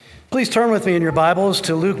Please turn with me in your Bibles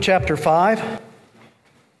to Luke chapter 5.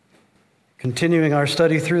 Continuing our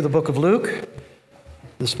study through the book of Luke.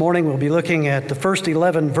 This morning we'll be looking at the first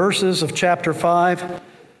 11 verses of chapter 5,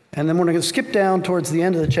 and then we're going to skip down towards the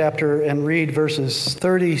end of the chapter and read verses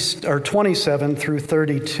 27 through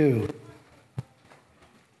 32.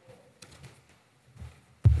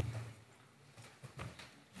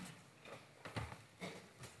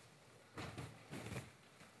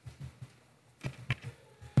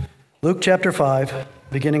 Luke chapter 5,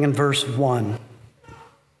 beginning in verse 1.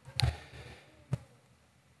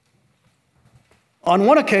 On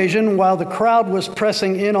one occasion, while the crowd was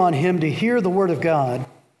pressing in on him to hear the word of God,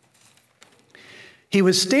 he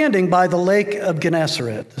was standing by the lake of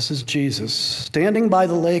Gennesaret. This is Jesus, standing by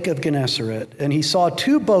the lake of Gennesaret, and he saw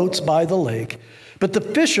two boats by the lake, but the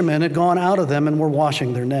fishermen had gone out of them and were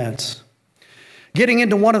washing their nets. Getting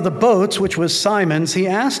into one of the boats, which was Simon's, he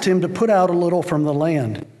asked him to put out a little from the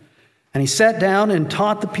land. And he sat down and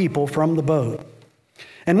taught the people from the boat.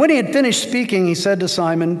 And when he had finished speaking, he said to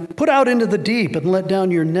Simon, "Put out into the deep and let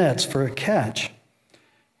down your nets for a catch."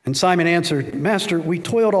 And Simon answered, "Master, we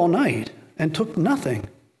toiled all night and took nothing.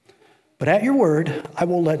 But at your word, I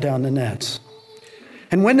will let down the nets."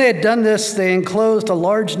 And when they had done this, they enclosed a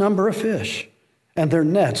large number of fish, and their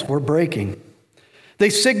nets were breaking. They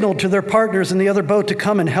signaled to their partners in the other boat to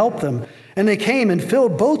come and help them. And they came and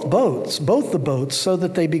filled both the boats, so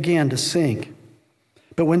that they began to sink.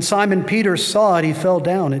 But when Simon Peter saw it, he fell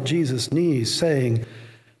down at Jesus' knees, saying,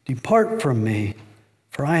 "Depart from me,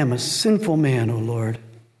 for I am a sinful man, O Lord."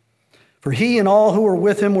 For he and all who were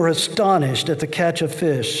with him were astonished at the catch of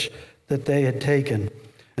fish that they had taken.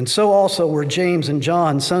 And so also were James and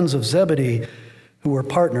John, sons of Zebedee, who were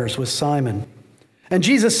partners with Simon. And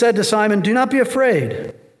Jesus said to Simon, "Do not be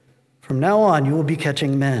afraid. From now on you will be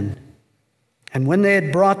catching men." And when they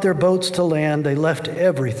had brought their boats to land, they left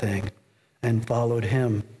everything and followed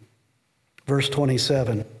him. Verse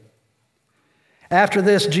 27. After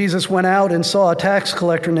this, Jesus went out and saw a tax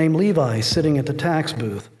collector named Levi sitting at the tax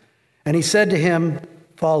booth. And he said to him,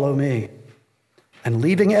 "Follow me." And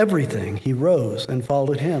leaving everything, he rose and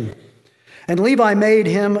followed him. And Levi made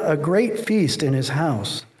him a great feast in his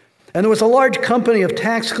house. And there was a large company of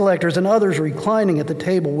tax collectors and others reclining at the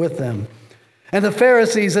table with them. And the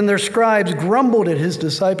Pharisees and their scribes grumbled at his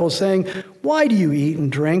disciples, saying, "Why do you eat and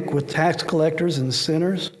drink with tax collectors and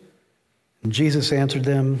sinners?" And Jesus answered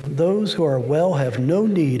them, "Those who are well have no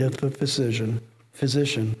need of a physician,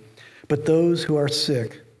 but those who are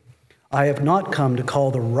sick. I have not come to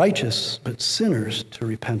call the righteous, but sinners to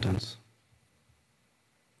repentance."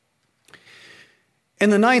 In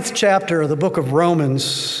the 9th chapter of the book of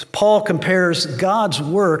Romans, Paul compares God's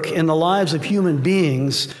work in the lives of human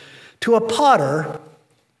beings to a potter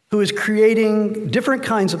who is creating different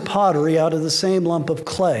kinds of pottery out of the same lump of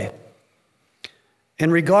clay. In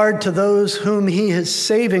regard to those whom he is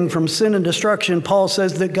saving from sin and destruction, Paul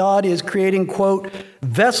says that God is creating, quote,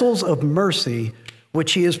 "vessels of mercy,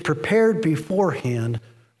 which he has prepared beforehand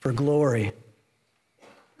for glory."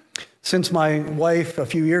 Since my wife a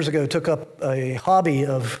few years ago took up a hobby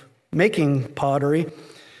of making pottery,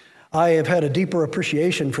 I have had a deeper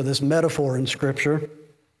appreciation for this metaphor in Scripture.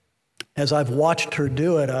 As I've watched her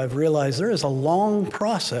do it, I've realized there is a long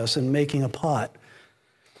process in making a pot.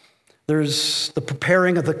 There's the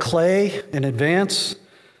preparing of the clay in advance.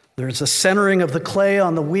 There's the centering of the clay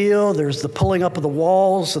on the wheel. There's the pulling up of the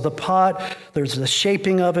walls of the pot. There's the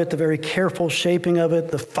shaping of it, the very careful shaping of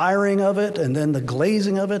it, the firing of it, and then the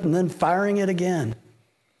glazing of it, and then firing it again.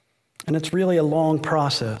 And it's really a long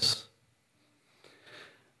process.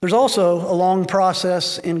 There's also a long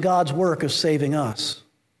process in God's work of saving us.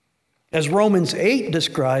 As Romans 8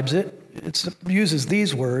 describes it, it uses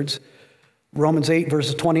these words, Romans 8,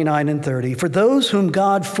 verses 29 and 30. "For those whom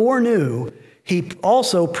God foreknew, he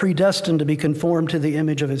also predestined to be conformed to the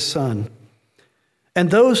image of his Son.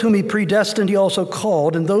 And those whom he predestined, he also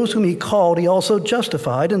called. And those whom he called, he also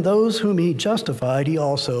justified. And those whom he justified, he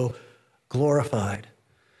also glorified."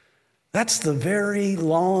 That's the very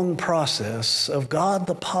long process of God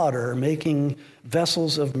the potter making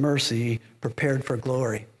vessels of mercy prepared for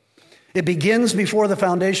glory. It begins before the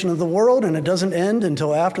foundation of the world, and it doesn't end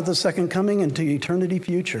until after the second coming into eternity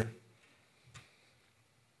future.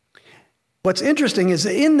 What's interesting is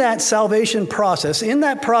that in that salvation process, in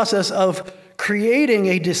that process of creating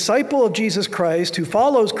a disciple of Jesus Christ who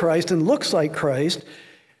follows Christ and looks like Christ,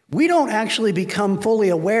 we don't actually become fully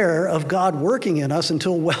aware of God working in us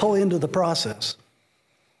until well into the process.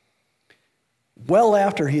 Well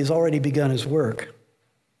after he has already begun his work.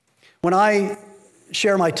 When I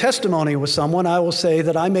share my testimony with someone, I will say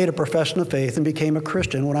that I made a profession of faith and became a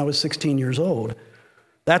Christian when I was 16 years old.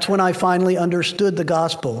 That's when I finally understood the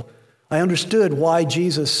gospel. I understood why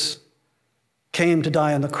Jesus came to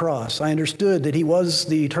die on the cross. I understood that he was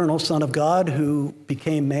the eternal Son of God who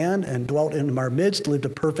became man and dwelt in our midst, lived a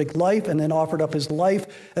perfect life, and then offered up his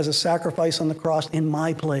life as a sacrifice on the cross in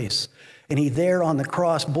my place. And he there on the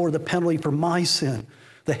cross bore the penalty for my sin,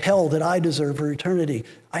 the hell that I deserve for eternity.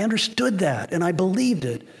 I understood that, and I believed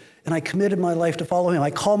it, and I committed my life to follow him.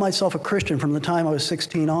 I call myself a Christian from the time I was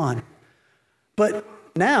 16 on. But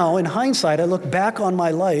now, in hindsight, I look back on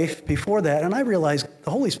my life before that, and I realize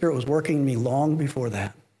the Holy Spirit was working in me long before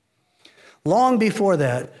that. Long before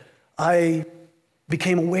that, I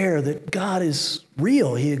became aware that God is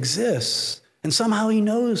real. He exists, and somehow he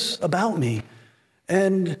knows about me.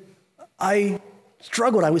 And I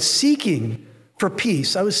struggled. I was seeking for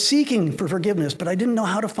peace. I was seeking for forgiveness, but I didn't know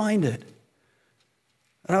how to find it.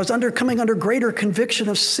 And I was coming under greater conviction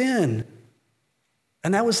of sin.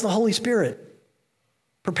 And that was the Holy Spirit.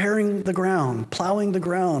 Preparing the ground, plowing the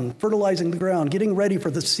ground, fertilizing the ground, getting ready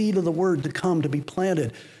for the seed of the word to come, to be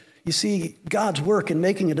planted. You see, God's work in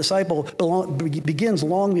making a disciple begins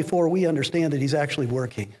long before we understand that he's actually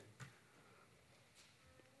working.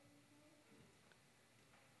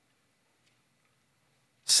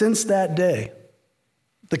 Since that day,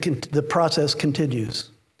 the process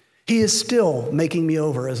continues. He is still making me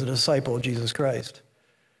over as a disciple of Jesus Christ.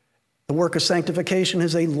 The work of sanctification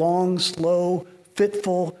is a long, slow,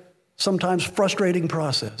 fitful, sometimes frustrating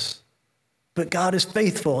process. But God is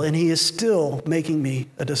faithful, and he is still making me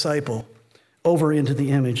a disciple over into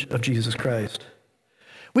the image of Jesus Christ.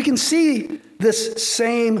 We can see this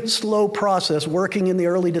same slow process working in the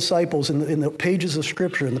early disciples in the pages of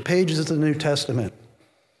Scripture, in the pages of the New Testament.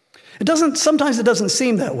 Sometimes it doesn't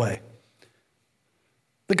seem that way.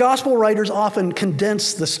 The gospel writers often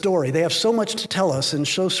condense the story. They have so much to tell us in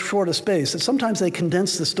so short a space that sometimes they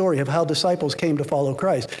condense the story of how disciples came to follow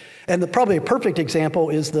Christ. And probably a perfect example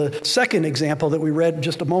is the second example that we read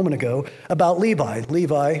just a moment ago about Levi.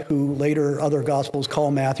 Levi, who later other gospels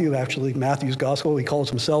call Matthew. Actually, Matthew's gospel, he calls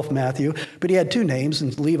himself Matthew. But he had two names,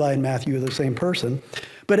 and Levi and Matthew are the same person.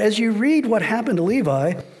 But as you read what happened to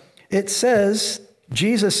Levi, it says,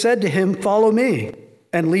 Jesus said to him, "Follow me."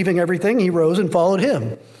 And leaving everything, he rose and followed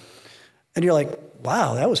him. And you're like,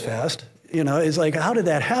 wow, that was fast. It's like, how did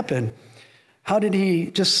that happen? How did he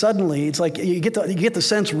just suddenly, it's like you get the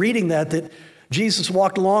sense reading that Jesus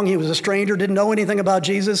walked along, he was a stranger, didn't know anything about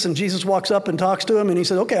Jesus, and Jesus walks up and talks to him, and he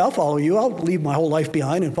said, okay, I'll follow you. I'll leave my whole life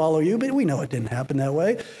behind and follow you. But we know it didn't happen that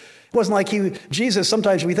way. It wasn't like Jesus,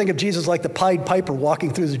 sometimes we think of Jesus like the Pied Piper walking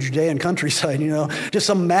through the Judean countryside, just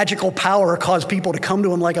some magical power caused people to come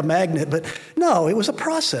to him like a magnet. But no, it was a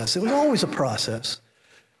process. It was always a process.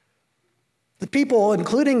 The people,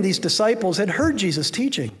 including these disciples, had heard Jesus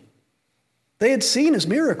teaching. They had seen his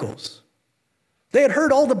miracles. They had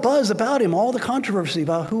heard all the buzz about him, all the controversy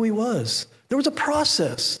about who he was. There was a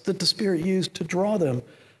process that the Spirit used to draw them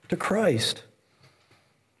to Christ.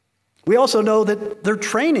 We also know that their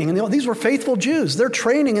training, and these were faithful Jews, their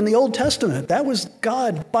training in the Old Testament, that was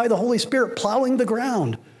God by the Holy Spirit plowing the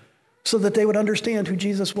ground so that they would understand who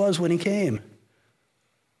Jesus was when he came.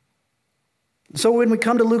 So when we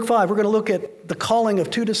come to Luke 5, we're going to look at the calling of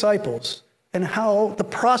two disciples and how the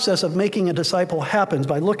process of making a disciple happens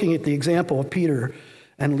by looking at the example of Peter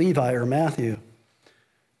and Levi or Matthew.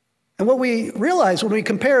 And what we realize when we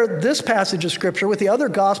compare this passage of Scripture with the other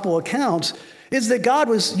gospel accounts is that God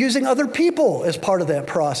was using other people as part of that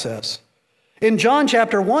process. In John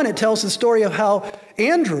chapter 1, it tells the story of how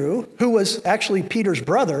Andrew, who was actually Peter's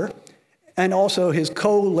brother and also his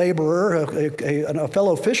co-laborer, a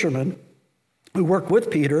fellow fisherman who worked with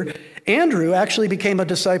Peter, Andrew actually became a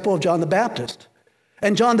disciple of John the Baptist.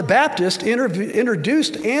 And John the Baptist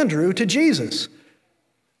introduced Andrew to Jesus.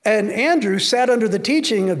 And Andrew sat under the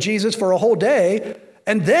teaching of Jesus for a whole day.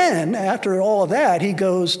 And then, after all of that, he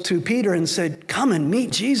goes to Peter and said, come and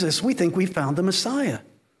meet Jesus. We think we found the Messiah.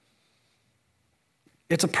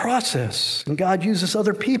 It's a process, and God uses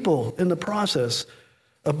other people in the process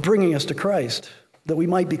of bringing us to Christ, that we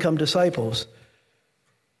might become disciples.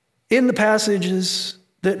 In the passages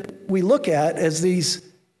that we look at as these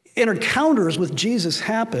encounters with Jesus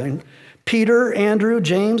happen, Peter, Andrew,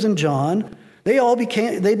 James, and John,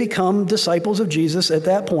 they become disciples of Jesus at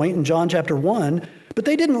that point in John chapter 1, but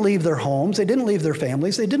they didn't leave their homes, they didn't leave their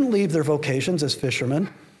families, they didn't leave their vocations as fishermen,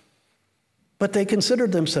 but they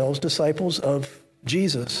considered themselves disciples of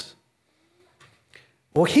Jesus.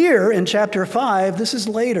 Well, here in chapter 5, this is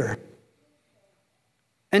later.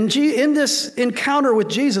 And in this encounter with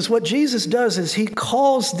Jesus, what Jesus does is he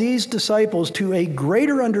calls these disciples to a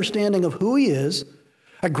greater understanding of who he is,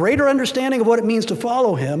 a greater understanding of what it means to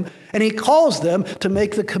follow him, and he calls them to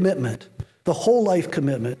make the commitment, the whole life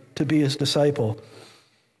commitment to be his disciple.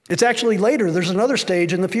 It's actually later, there's another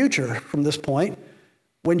stage in the future from this point,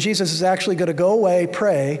 when Jesus is actually going to go away,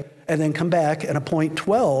 pray, and then come back and appoint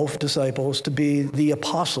 12 disciples to be the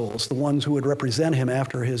apostles, the ones who would represent him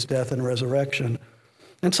after his death and resurrection.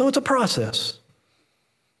 And so it's a process.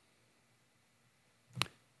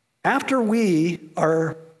 After we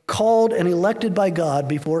are called and elected by God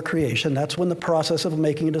before creation, that's when the process of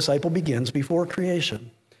making a disciple begins, before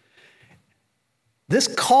creation. This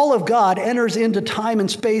call of God enters into time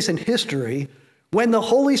and space and history when the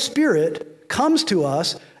Holy Spirit comes to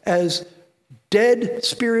us as dead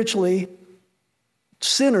spiritually,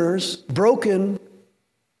 sinners, broken,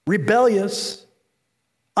 rebellious,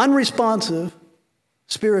 unresponsive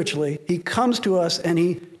spiritually. He comes to us and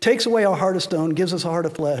he takes away our heart of stone, gives us a heart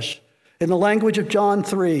of flesh. In the language of John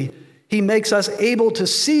 3, he makes us able to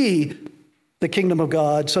see the kingdom of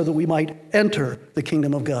God so that we might enter the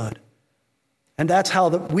kingdom of God. And that's how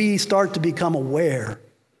we start to become aware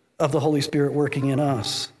of the Holy Spirit working in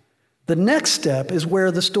us. The next step is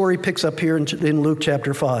where the story picks up here in Luke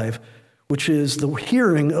chapter 5, which is the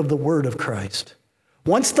hearing of the word of Christ.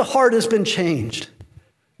 Once the heart has been changed,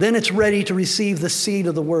 then it's ready to receive the seed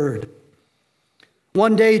of the word.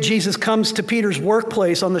 One day, Jesus comes to Peter's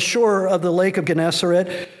workplace on the shore of the Lake of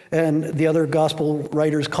Gennesaret, and the other gospel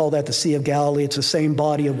writers call that the Sea of Galilee. It's the same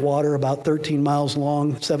body of water, about 13 miles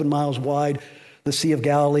long, 7 miles wide, the Sea of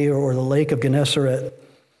Galilee or the Lake of Gennesaret.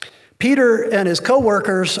 Peter and his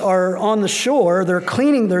co-workers are on the shore. They're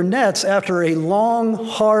cleaning their nets after a long,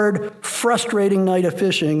 hard, frustrating night of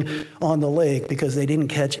fishing on the lake because they didn't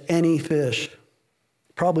catch any fish.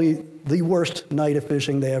 Probably the worst night of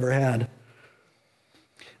fishing they ever had.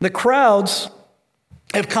 The crowds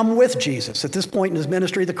have come with Jesus. At this point in his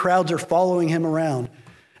ministry, the crowds are following him around.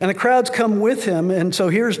 And the crowds come with him. And so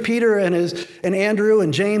here's Peter and Andrew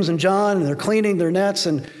and James and John, and they're cleaning their nets,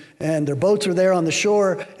 and their boats are there on the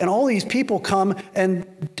shore. And all these people come, and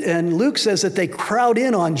Luke says that they crowd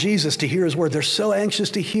in on Jesus to hear his word. They're so anxious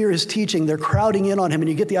to hear his teaching. They're crowding in on him. And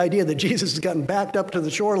you get the idea that Jesus has gotten backed up to the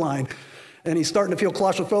shoreline, and he's starting to feel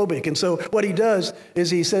claustrophobic. And so what he does is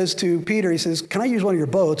he says to Peter, he says, "Can I use one of your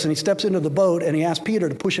boats?" And he steps into the boat, and he asks Peter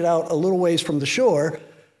to push it out a little ways from the shore.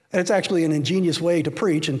 And it's actually an ingenious way to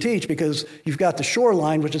preach and teach, because you've got the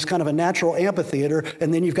shoreline, which is kind of a natural amphitheater,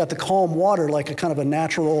 and then you've got the calm water, like a kind of a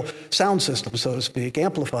natural sound system, so to speak,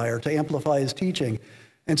 amplifier to amplify his teaching.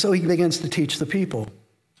 And so he begins to teach the people.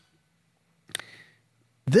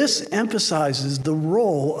 This emphasizes the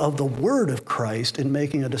role of the word of Christ in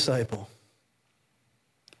making a disciple.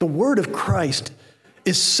 The word of Christ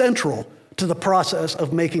is central to the process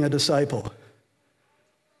of making a disciple.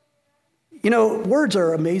 You know, words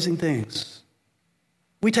are amazing things.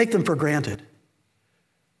 We take them for granted.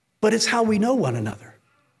 But it's how we know one another.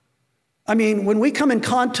 I mean, when we come in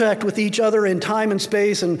contact with each other in time and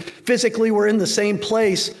space, and physically we're in the same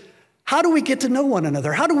place, how do we get to know one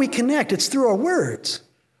another? How do we connect? It's through our words.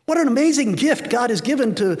 What an amazing gift God has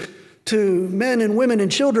given to men and women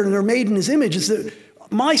and children that are made in his image, is that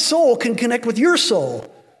my soul can connect with your soul.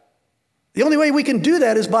 The only way we can do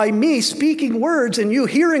that is by me speaking words and you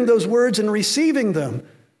hearing those words and receiving them.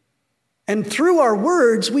 And through our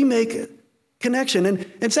words, we make connection. And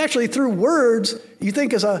it's actually through words, you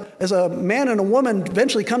think as a man and a woman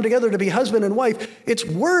eventually come together to be husband and wife, it's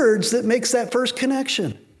words that makes that first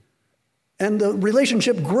connection. And the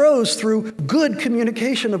relationship grows through good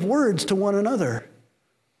communication of words to one another.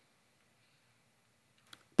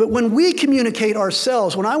 But when we communicate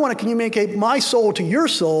ourselves, when I want to communicate my soul to your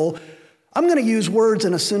soul, I'm going to use words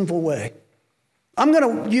in a sinful way. I'm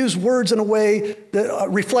going to use words in a way that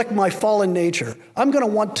reflect my fallen nature. I'm going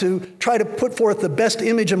to want to try to put forth the best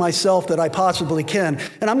image of myself that I possibly can.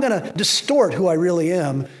 And I'm going to distort who I really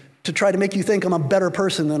am to try to make you think I'm a better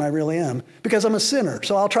person than I really am, because I'm a sinner.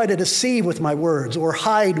 So I'll try to deceive with my words or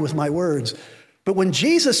hide with my words. But when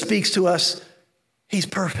Jesus speaks to us, he's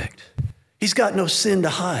perfect. He's got no sin to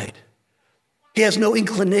hide. He has no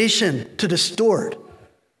inclination to distort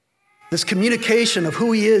this communication of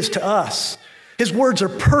who he is to us. His words are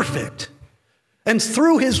perfect. And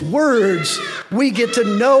through his words, we get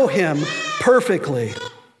to know him perfectly.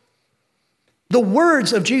 The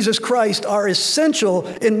words of Jesus Christ are essential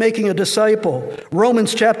in making a disciple.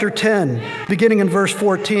 Romans chapter 10, beginning in verse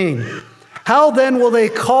 14. How then will they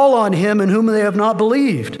call on him in whom they have not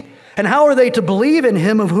believed? And how are they to believe in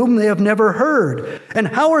him of whom they have never heard? And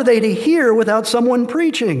how are they to hear without someone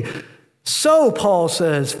preaching? So, Paul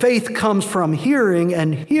says, faith comes from hearing,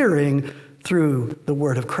 and hearing through the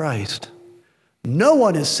word of Christ. No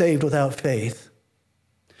one is saved without faith.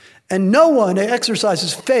 And no one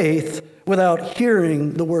exercises faith without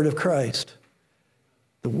hearing the word of Christ.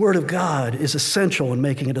 The word of God is essential in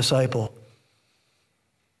making a disciple.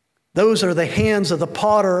 Those are the hands of the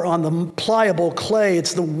potter on the pliable clay.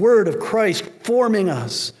 It's the word of Christ forming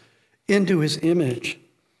us into his image.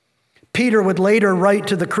 Peter would later write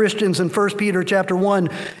to the Christians in 1 Peter chapter 1,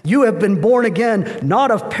 "You have been born again,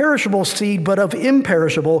 not of perishable seed, but of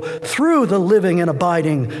imperishable, through the living and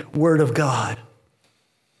abiding word of God."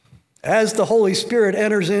 As the Holy Spirit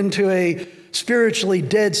enters into a spiritually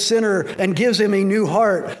dead sinner and gives him a new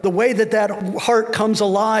heart, the way that that heart comes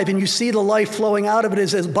alive and you see the life flowing out of it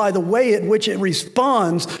is by the way in which it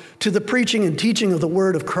responds to the preaching and teaching of the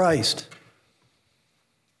word of Christ.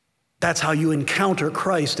 That's how you encounter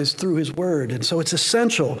Christ, is through his word. And so it's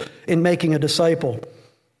essential in making a disciple,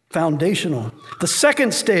 foundational. The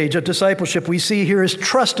second stage of discipleship we see here is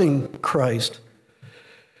trusting Christ.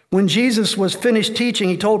 When Jesus was finished teaching,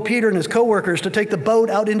 he told Peter and his co-workers to take the boat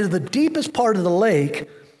out into the deepest part of the lake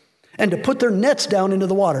and to put their nets down into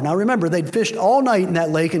the water. Now remember, they'd fished all night in that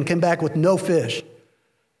lake and came back with no fish.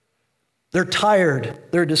 They're tired,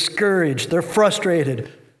 they're discouraged, they're frustrated.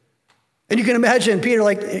 And you can imagine Peter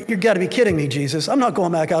like, "You've got to be kidding me, Jesus. I'm not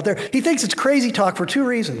going back out there." He thinks it's crazy talk for two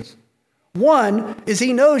reasons. One is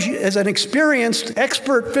he knows you, as an experienced,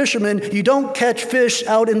 expert fisherman, you don't catch fish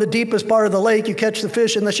out in the deepest part of the lake. You catch the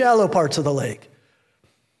fish in the shallow parts of the lake.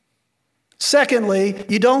 Secondly,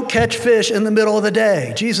 you don't catch fish in the middle of the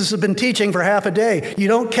day. Jesus has been teaching for half a day. You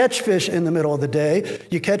don't catch fish in the middle of the day.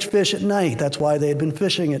 You catch fish at night. That's why they had been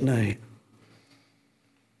fishing at night.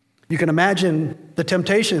 You can imagine the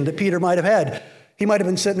temptation that Peter might have had. He might have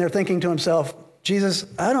been sitting there thinking to himself, "Jesus,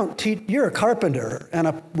 I don't teach, you're a carpenter and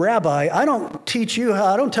a rabbi. I don't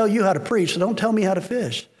tell you how to preach, so don't tell me how to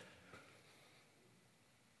fish."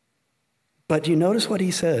 But you notice what he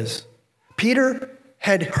says. Peter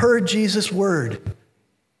had heard Jesus' word.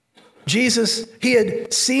 He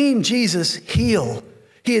had seen Jesus heal.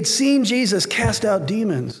 He had seen Jesus cast out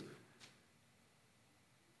demons.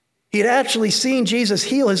 He had actually seen Jesus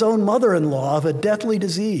heal his own mother-in-law of a deathly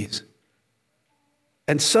disease.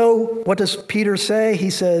 And so, what does Peter say? He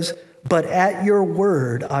says, "But at your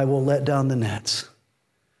word, I will let down the nets."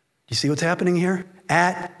 You see what's happening here?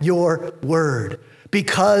 At your word,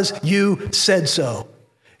 because you said so.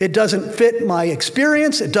 It doesn't fit my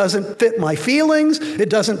experience. It doesn't fit my feelings. It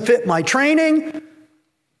doesn't fit my training.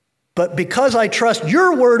 But because I trust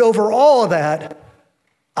your word over all of that,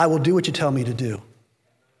 I will do what you tell me to do.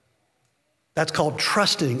 That's called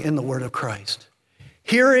trusting in the word of Christ.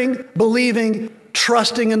 Hearing, believing,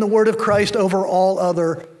 trusting in the word of Christ over all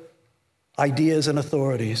other ideas and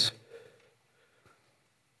authorities.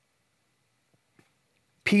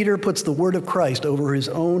 Peter puts the word of Christ over his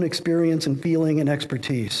own experience and feeling and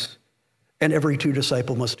expertise. And every true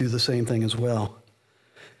disciple must do the same thing as well.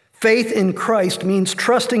 Faith in Christ means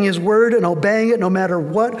trusting his word and obeying it no matter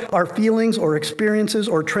what our feelings or experiences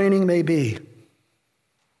or training may be.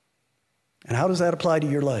 And how does that apply to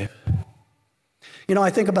your life? You know, I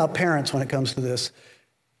think about parents when it comes to this.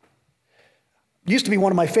 It used to be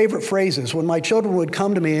one of my favorite phrases when my children would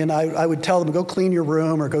come to me and I would tell them, "Go clean your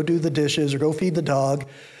room," or "Go do the dishes," or "Go feed the dog."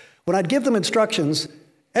 When I'd give them instructions,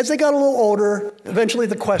 as they got a little older, eventually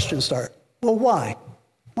the questions start. "Well, why?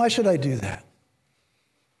 Why should I do that?"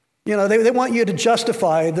 You know, they want you to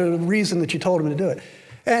justify the reason that you told them to do it.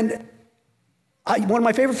 And one of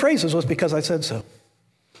my favorite phrases was, "Because I said so."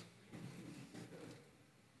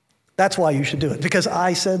 That's why you should do it, because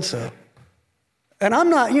I said so. And I'm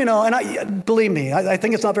not, believe me, I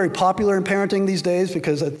think it's not very popular in parenting these days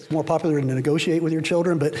because it's more popular to negotiate with your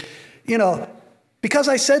children. But, because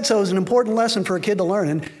I said so is an important lesson for a kid to learn.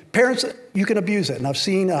 And parents, you can abuse it. And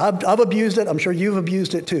I've abused it. I'm sure you've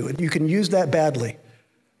abused it too. You can use that badly.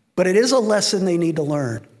 But it is a lesson they need to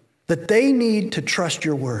learn, that they need to trust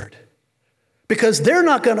your word. Because they're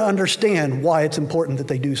not going to understand why it's important that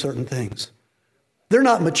they do certain things. They're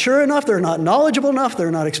not mature enough, they're not knowledgeable enough,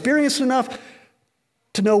 they're not experienced enough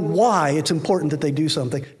to know why it's important that they do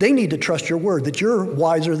something. They need to trust your word, that you're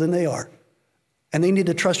wiser than they are. And they need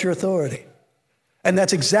to trust your authority. And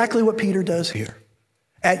that's exactly what Peter does here.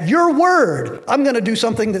 At your word, I'm going to do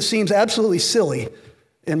something that seems absolutely silly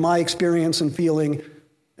in my experience and feeling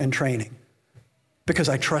and training. Because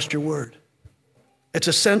I trust your word. It's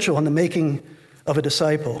essential in the making of a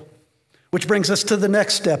disciple. Which brings us to the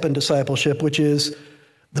next step in discipleship, which is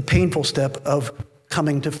the painful step of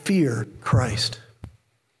coming to fear Christ.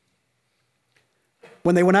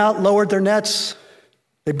 When they went out, lowered their nets,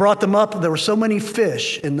 they brought them up. There were so many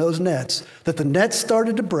fish in those nets that the nets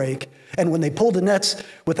started to break. And when they pulled the nets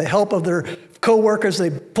with the help of their co-workers,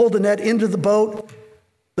 they pulled the net into the boat.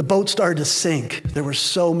 The boat started to sink. There were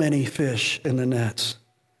so many fish in the nets.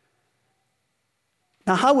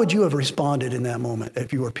 Now, how would you have responded in that moment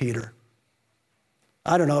if you were Peter?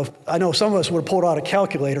 I don't know. I know some of us would have pulled out a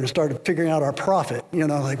calculator and started figuring out our profit.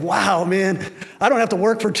 Like, wow, man, I don't have to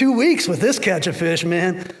work for 2 weeks with this catch of fish,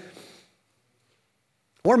 man.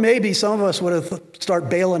 Or maybe some of us would have started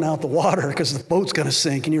bailing out the water because the boat's going to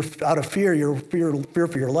sink, and you're out of fear. You're fear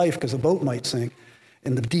for your life because the boat might sink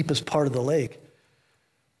in the deepest part of the lake.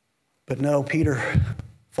 But no, Peter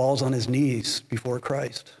falls on his knees before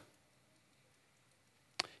Christ.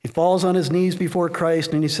 He falls on his knees before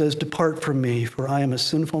Christ and he says, "Depart from me, for I am a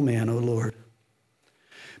sinful man, O Lord."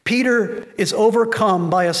 Peter is overcome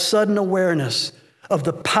by a sudden awareness of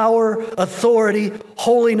the power, authority,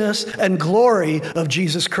 holiness, and glory of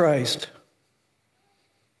Jesus Christ.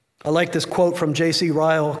 I like this quote from J.C.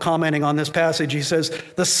 Ryle commenting on this passage. He says,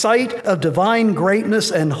 "The sight of divine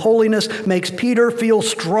greatness and holiness makes Peter feel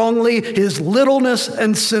strongly his littleness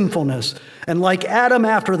and sinfulness. And like Adam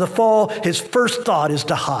after the fall, his first thought is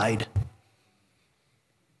to hide."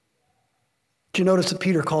 Did you notice that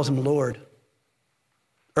Peter calls him Lord?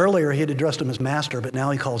 Earlier, he had addressed him as master, but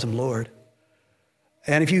now he calls him Lord.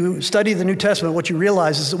 And if you study the New Testament, what you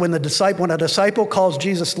realize is that when a disciple calls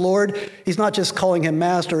Jesus Lord, he's not just calling him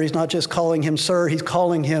master, he's not just calling him sir, he's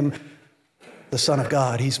calling him the Son of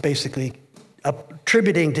God. He's basically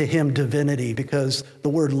attributing to him divinity, because the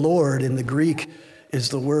word Lord in the Greek is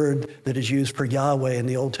the word that is used for Yahweh in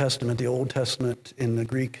the Old Testament in the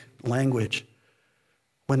Greek language.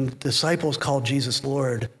 When disciples call Jesus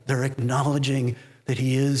Lord, they're acknowledging that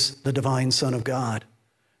he is the divine Son of God.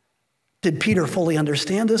 Did Peter fully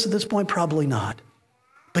understand this at this point? Probably not.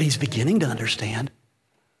 But he's beginning to understand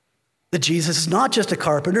that Jesus is not just a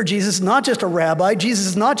carpenter, Jesus is not just a rabbi, Jesus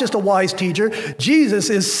is not just a wise teacher,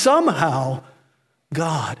 Jesus is somehow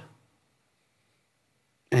God.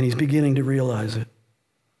 And he's beginning to realize it.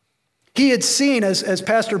 He had seen, as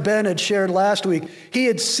Pastor Ben had shared last week, he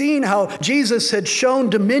had seen how Jesus had shown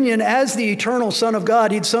dominion as the eternal Son of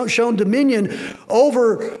God. He'd shown dominion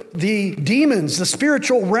over the demons, the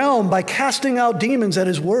spiritual realm, by casting out demons at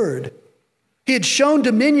his word. He had shown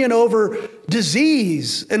dominion over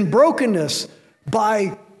disease and brokenness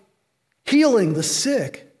by healing the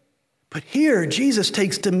sick. But here, Jesus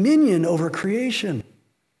takes dominion over creation.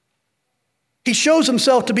 He shows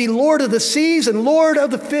himself to be Lord of the seas and Lord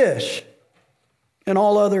of the fish and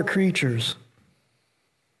all other creatures.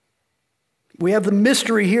 We have the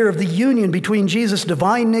mystery here of the union between Jesus'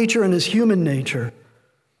 divine nature and his human nature.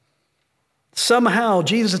 Somehow,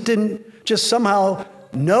 Jesus didn't just somehow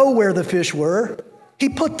know where the fish were. He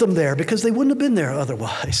put them there because they wouldn't have been there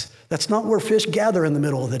otherwise. That's not where fish gather in the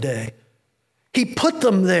middle of the day. He put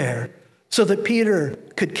them there so that Peter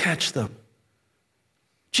could catch them.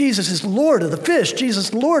 Jesus is Lord of the fish. Jesus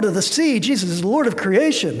is Lord of the sea. Jesus is Lord of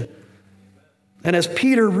creation. And as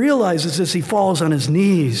Peter realizes this, he falls on his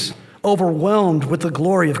knees, overwhelmed with the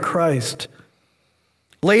glory of Christ.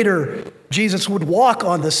 Later, Jesus would walk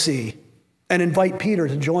on the sea and invite Peter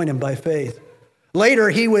to join him by faith. Later,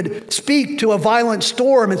 he would speak to a violent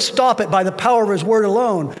storm and stop it by the power of his word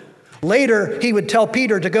alone. Later, he would tell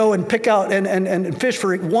Peter to go and pick out and fish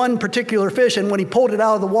for one particular fish, and when he pulled it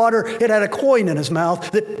out of the water, it had a coin in his mouth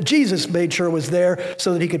that Jesus made sure was there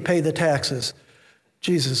so that he could pay the taxes.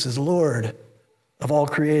 Jesus is Lord of all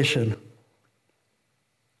creation.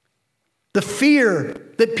 The fear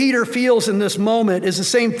that Peter feels in this moment is the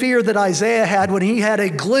same fear that Isaiah had when he had a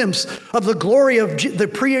glimpse of the glory of the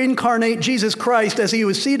pre-incarnate Jesus Christ as he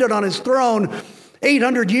was seated on his throne.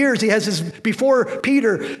 800 years before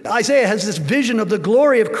Peter, Isaiah has this vision of the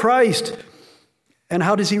glory of Christ. And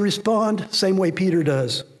how does he respond? Same way Peter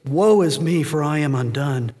does. "Woe is me, for I am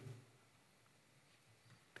undone."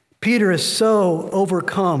 Peter is so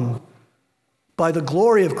overcome by the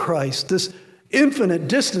glory of Christ, this infinite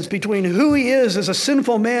distance between who he is as a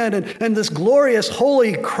sinful man and this glorious,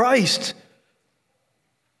 holy Christ.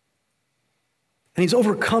 And he's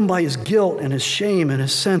overcome by his guilt and his shame and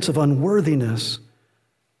his sense of unworthiness.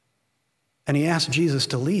 And he asked Jesus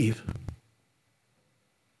to leave.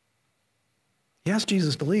 He asked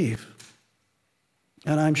Jesus to leave.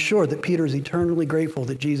 And I'm sure that Peter is eternally grateful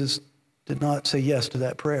that Jesus did not say yes to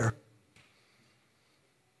that prayer.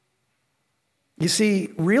 You see,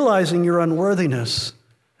 realizing your unworthiness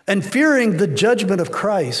and fearing the judgment of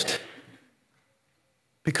Christ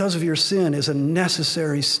because of your sin is a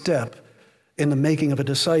necessary step in the making of a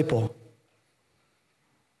disciple.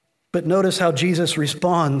 But notice how Jesus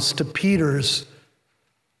responds to Peter's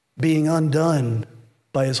being undone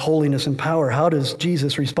by his holiness and power. How does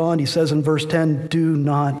Jesus respond? He says in verse 10, "Do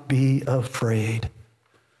not be afraid."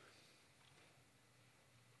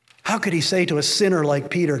 How could he say to a sinner like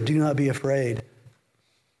Peter, do not be afraid?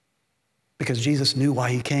 Because Jesus knew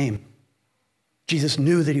why he came. Jesus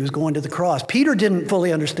knew that he was going to the cross. Peter didn't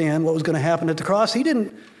fully understand what was going to happen at the cross.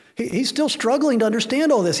 He's still struggling to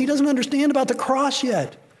understand all this. He doesn't understand about the cross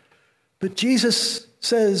yet. But Jesus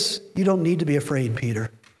says, you don't need to be afraid, Peter,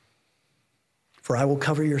 for I will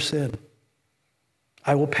cover your sin.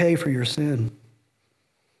 I will pay for your sin.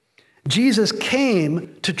 Jesus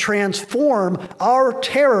came to transform our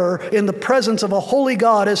terror in the presence of a holy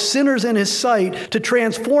God as sinners in his sight, to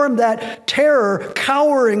transform that terror,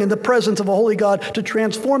 cowering in the presence of a holy God, to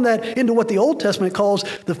transform that into what the Old Testament calls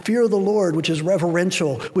the fear of the Lord, which is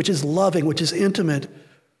reverential, which is loving, which is intimate,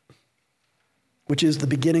 which is the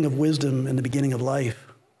beginning of wisdom and the beginning of life.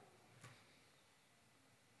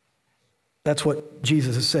 That's what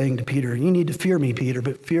Jesus is saying to Peter. You need to fear me, Peter,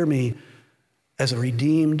 but fear me as a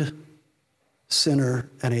redeemed sinner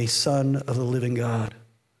and a son of the living God.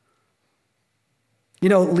 You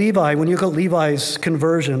know, Levi, when you look at Levi's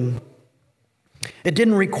conversion, it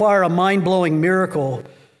didn't require a mind-blowing miracle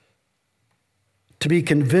to be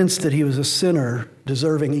convinced that he was a sinner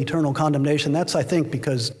deserving eternal condemnation. That's, I think,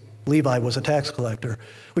 because Levi was a tax collector.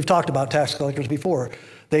 We've talked about tax collectors before.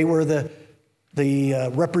 They were the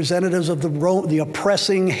representatives of the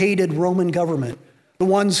oppressing, hated Roman government, the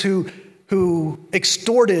ones who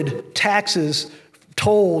extorted taxes,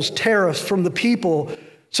 tolls, tariffs from the people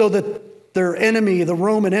so that their enemy, the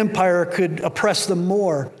Roman Empire, could oppress them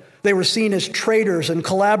more. They were seen as traitors and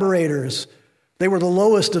collaborators. They were the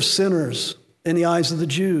lowest of sinners in the eyes of the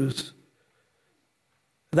Jews.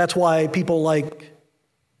 That's why people like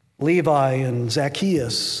Levi and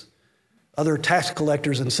Zacchaeus, other tax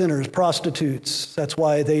collectors and sinners, prostitutes, that's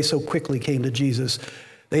why they so quickly came to Jesus.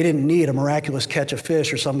 They didn't need a miraculous catch of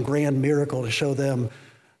fish or some grand miracle to show them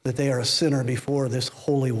that they are a sinner before this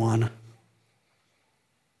Holy One.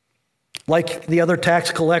 Like the other tax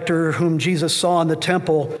collector whom Jesus saw in the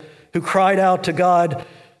temple, who cried out to God,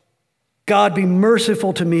 God, be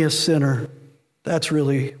merciful to me, a sinner. That's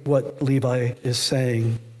really what Levi is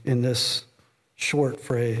saying in this short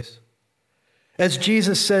phrase. As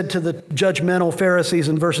Jesus said to the judgmental Pharisees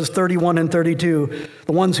in verses 31 and 32,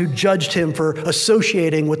 the ones who judged him for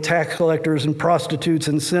associating with tax collectors and prostitutes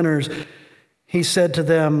and sinners, he said to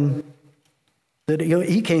them that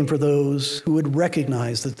he came for those who would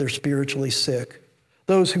recognize that they're spiritually sick,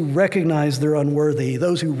 those who recognize they're unworthy,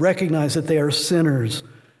 those who recognize that they are sinners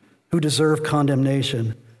who deserve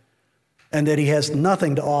condemnation, and that he has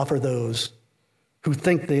nothing to offer those who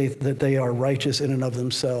think that they are righteous in and of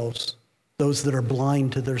themselves, those that are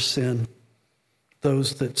blind to their sin,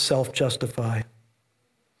 those that self-justify.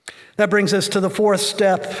 That brings us to the fourth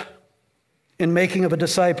step in making of a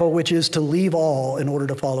disciple, which is to leave all in order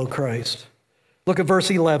to follow Christ. Look at verse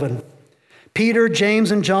 11. Peter, James,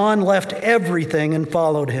 and John left everything and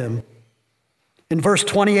followed him. In verse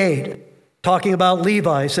 28, talking about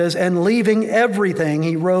Levi, says, and leaving everything,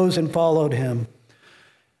 he rose and followed him.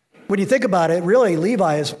 When you think about it, really,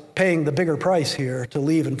 Levi is paying the bigger price here to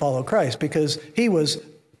leave and follow Christ, because he was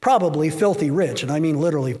probably filthy rich, and I mean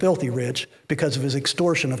literally filthy rich because of his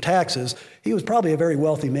extortion of taxes. He was probably a very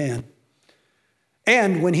wealthy man.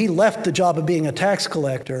 And when he left the job of being a tax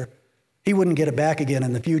collector, he wouldn't get it back again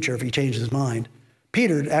in the future if he changed his mind.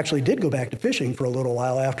 Peter actually did go back to fishing for a little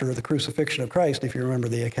while after the crucifixion of Christ, if you remember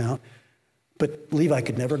the account. But Levi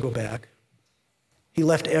could never go back. He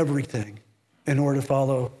left everything in order to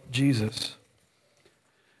follow Jesus.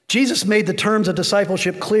 Jesus made the terms of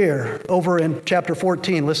discipleship clear over in chapter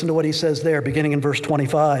 14. Listen to what he says there, beginning in verse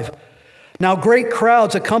 25. Now great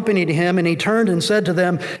crowds accompanied him, and he turned and said to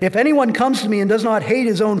them, if anyone comes to me and does not hate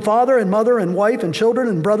his own father and mother and wife and children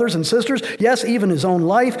and brothers and sisters, yes, even his own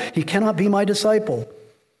life, he cannot be my disciple.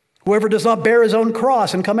 Whoever does not bear his own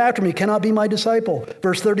cross and come after me cannot be my disciple.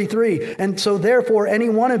 Verse 33, and so therefore any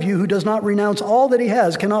one of you who does not renounce all that he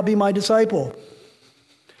has cannot be my disciple.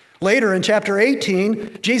 Later in chapter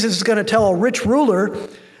 18, Jesus is going to tell a rich ruler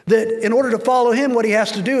that in order to follow him, what he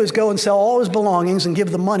has to do is go and sell all his belongings and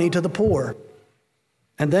give the money to the poor,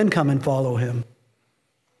 and then come and follow him.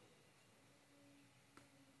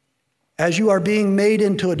 As you are being made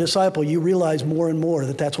into a disciple, you realize more and more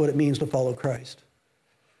that that's what it means to follow Christ,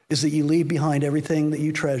 is that you leave behind everything that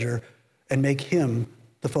you treasure and make him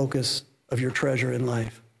the focus of your treasure in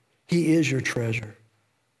life. He is your treasure.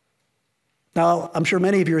 Now, I'm sure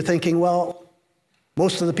many of you are thinking, well,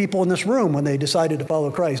 most of the people in this room, when they decided to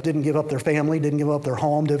follow Christ, didn't give up their family, didn't give up their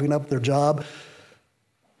home, didn't give up their job.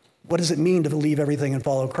 What does it mean to leave everything and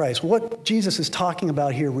follow Christ? What Jesus is talking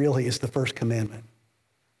about here really is the first commandment.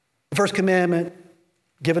 The first commandment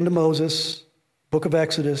given to Moses, Book of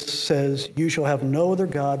Exodus says, you shall have no other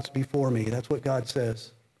gods before me. That's what God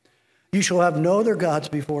says. You shall have no other gods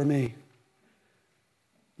before me.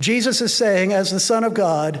 Jesus is saying, as the Son of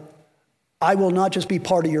God, I will not just be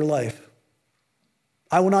part of your life.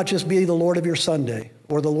 I will not just be the Lord of your Sunday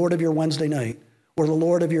or the Lord of your Wednesday night or the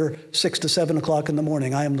Lord of your 6 to 7 o'clock in the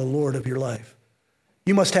morning. I am the Lord of your life.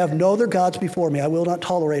 You must have no other gods before me. I will not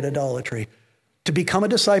tolerate idolatry. To become a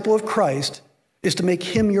disciple of Christ is to make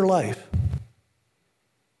him your life.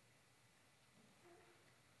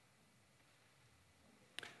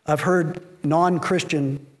 I've heard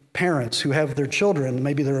non-Christian parents who have their children,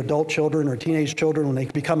 maybe their adult children or teenage children, when they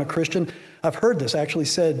become a Christian. I've heard this actually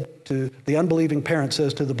said to the unbelieving parent,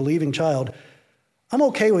 says to the believing child, I'm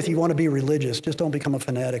okay with you want to be religious, just don't become a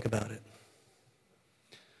fanatic about it.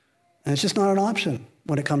 And it's just not an option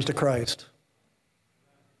when it comes to Christ.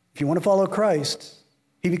 If you want to follow Christ,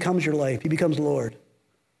 he becomes your life. He becomes Lord.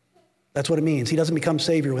 That's what it means. He doesn't become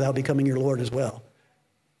Savior without becoming your Lord as well.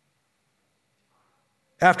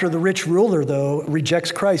 After the rich ruler, though,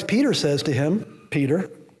 rejects Christ, Peter says to him,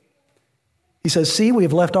 he says, see, we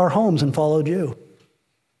have left our homes and followed you.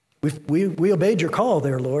 We obeyed your call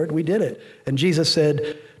there, Lord. We did it. And Jesus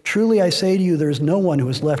said, truly I say to you, there is no one who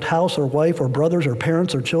has left house or wife or brothers or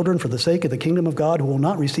parents or children for the sake of the kingdom of God who will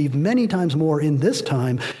not receive many times more in this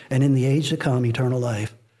time and in the age to come eternal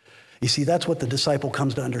life. You see, that's what the disciple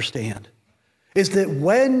comes to understand, is that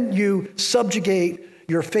when you subjugate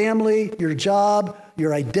your family, your job,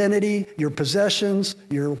 your identity, your possessions,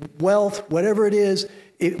 your wealth, whatever it is,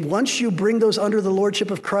 once you bring those under the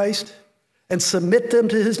lordship of Christ and submit them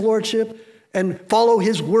to his lordship and follow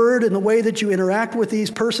his word in the way that you interact with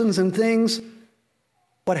these persons and things,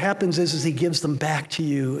 what happens is he gives them back to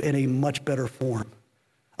you in a much better form,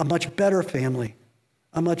 a much better family,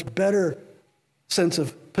 a much better sense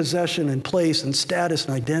of possession and place and status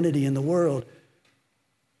and identity in the world.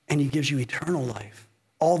 And he gives you eternal life.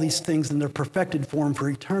 All these things in their perfected form for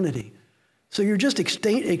eternity. So you're just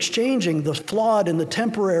exchanging the flawed and the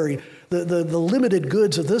temporary, the limited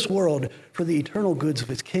goods of this world for the eternal goods of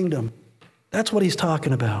his kingdom. That's what he's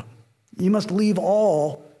talking about. You must leave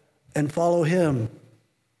all and follow him.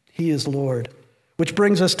 He is Lord. Which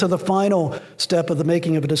brings us to the final step of the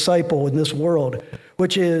making of a disciple in this world,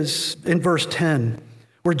 which is in verse 10,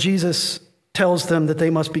 where Jesus tells them that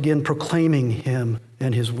they must begin proclaiming him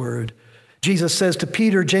and his word. Jesus says to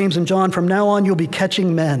Peter, James, and John, from now on, you'll be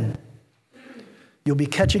catching men. You'll be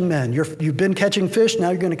catching men. You've been catching fish, now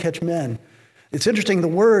you're going to catch men. It's interesting, the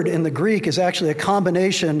word in the Greek is actually a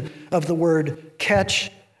combination of the word catch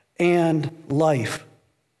and life.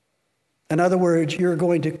 In other words, you're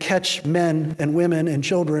going to catch men and women and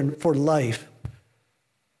children for life.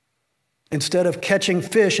 Instead of catching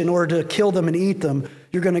fish in order to kill them and eat them,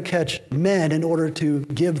 you're going to catch men in order to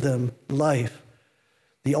give them life.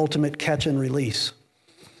 The ultimate catch and release.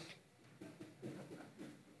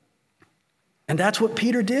 And that's what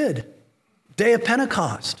Peter did. Day of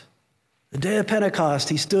Pentecost. The day of Pentecost,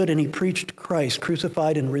 he stood and he preached Christ,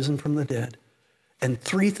 crucified and risen from the dead. And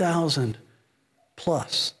 3,000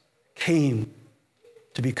 plus came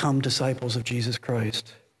to become disciples of Jesus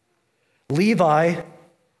Christ. Levi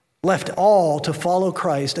left all to follow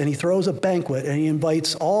Christ, and he throws a banquet, and he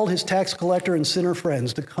invites all his tax collector and sinner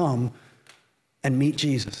friends to come and meet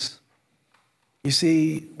Jesus. You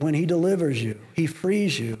see, when he delivers you, he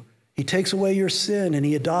frees you, he takes away your sin, and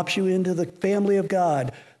he adopts you into the family of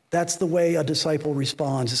God. That's the way a disciple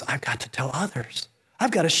responds, is I've got to tell others. I've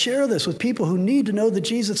got to share this with people who need to know the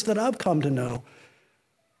Jesus that I've come to know.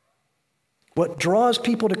 What draws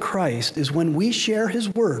people to Christ is when we share his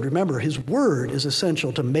word. Remember, his word is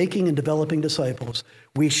essential to making and developing disciples.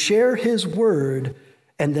 We share his word,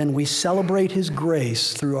 and then we celebrate his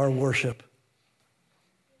grace through our worship.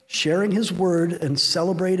 Sharing his word and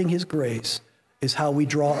celebrating his grace is how we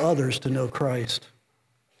draw others to know Christ.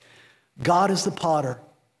 God is the potter.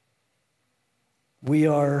 We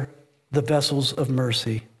are the vessels of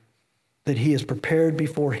mercy that he has prepared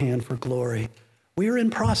beforehand for glory. We are in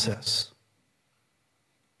process.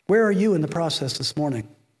 Where are you in the process this morning?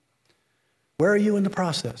 Where are you in the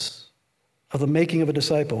process of the making of a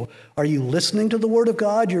disciple? Are you listening to the word of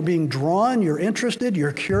God? You're being drawn, you're interested,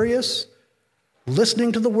 you're curious?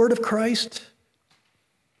 Listening to the word of Christ,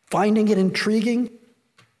 finding it intriguing.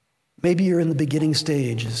 Maybe you're in the beginning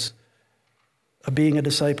stages of being a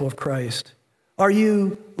disciple of Christ. Are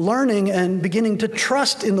you learning and beginning to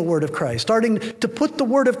trust in the word of Christ, starting to put the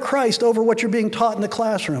word of Christ over what you're being taught in the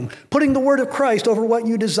classroom, putting the word of Christ over what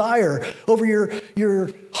you desire, over your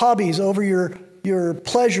hobbies, over your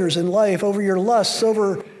pleasures in life, over your lusts,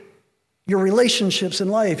 over your relationships in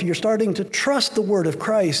life? You're starting to trust the word of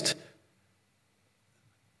Christ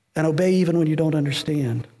and obey even when you don't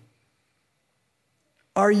understand?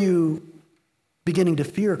 Are you beginning to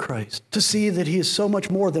fear Christ, to see that he is so much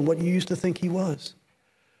more than what you used to think he was?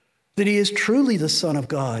 That he is truly the Son of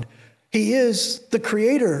God. He is the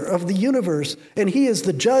creator of the universe, and he is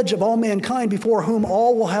the judge of all mankind before whom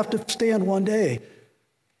all will have to stand one day.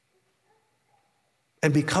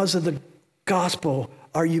 And because of the gospel,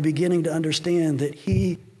 are you beginning to understand that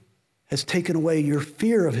he has taken away your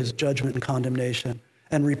fear of his judgment and condemnation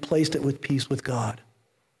and replaced it with peace with God?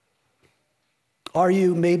 Are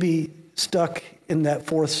you maybe stuck in that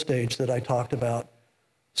fourth stage that I talked about,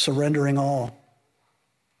 surrendering all?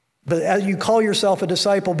 But as you call yourself a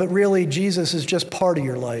disciple, but really Jesus is just part of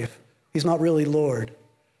your life. He's not really Lord.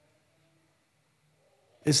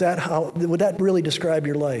 Would that really describe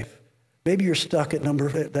your life? Maybe you're stuck at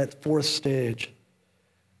that fourth stage.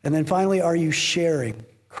 And then finally, are you sharing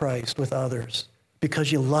Christ with others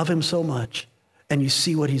because you love him so much and you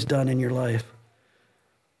see what he's done in your life?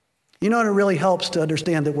 You know, and it really helps to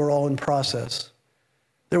understand that we're all in process.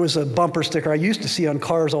 There was a bumper sticker I used to see on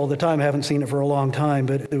cars all the time. I haven't seen it for a long time,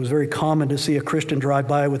 but it was very common to see a Christian drive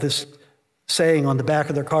by with this saying on the back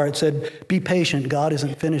of their car. It said, "Be patient, God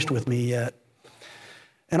isn't finished with me yet."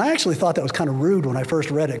 And I actually thought that was kind of rude when I first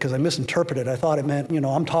read it because I misinterpreted it. I thought it meant,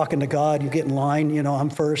 I'm talking to God, you get in line, I'm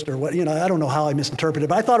first or what, I don't know how I misinterpreted it,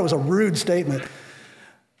 but I thought it was a rude statement.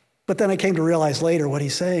 But then I came to realize later what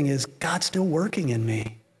he's saying is, God's still working in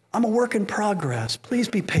me. I'm a work in progress. Please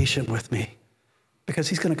be patient with me because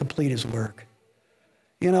he's going to complete his work.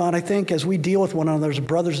 And I think as we deal with one another as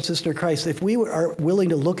brothers and sisters in Christ, if we are willing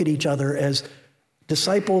to look at each other as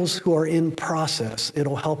disciples who are in process,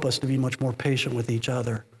 it'll help us to be much more patient with each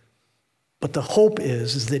other. But the hope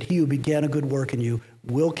is that he who began a good work in you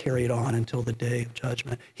will carry it on until the day of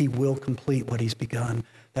judgment. He will complete what he's begun.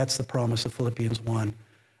 That's the promise of Philippians 1,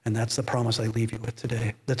 and that's the promise I leave you with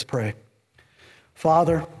today. Let's pray.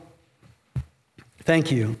 Father, thank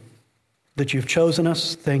you that you've chosen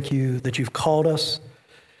us. Thank you that you've called us.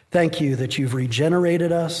 Thank you that you've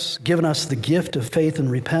regenerated us, given us the gift of faith and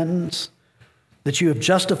repentance, that you have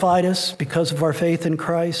justified us because of our faith in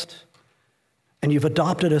Christ, and you've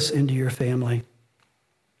adopted us into your family.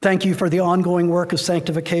 Thank you for the ongoing work of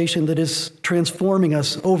sanctification that is transforming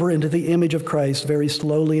us over into the image of Christ very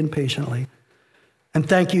slowly and patiently. And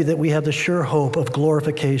thank you that we have the sure hope of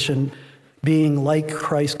glorification, being like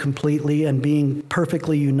Christ completely and being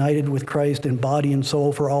perfectly united with Christ in body and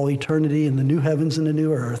soul for all eternity in the new heavens and the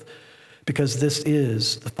new earth, because this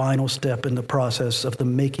is the final step in the process of the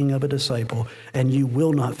making of a disciple, and you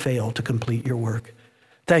will not fail to complete your work.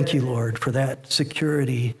 Thank you, Lord, for that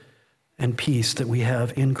security and peace that we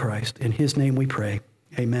have in Christ. In his name we pray.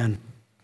 Amen.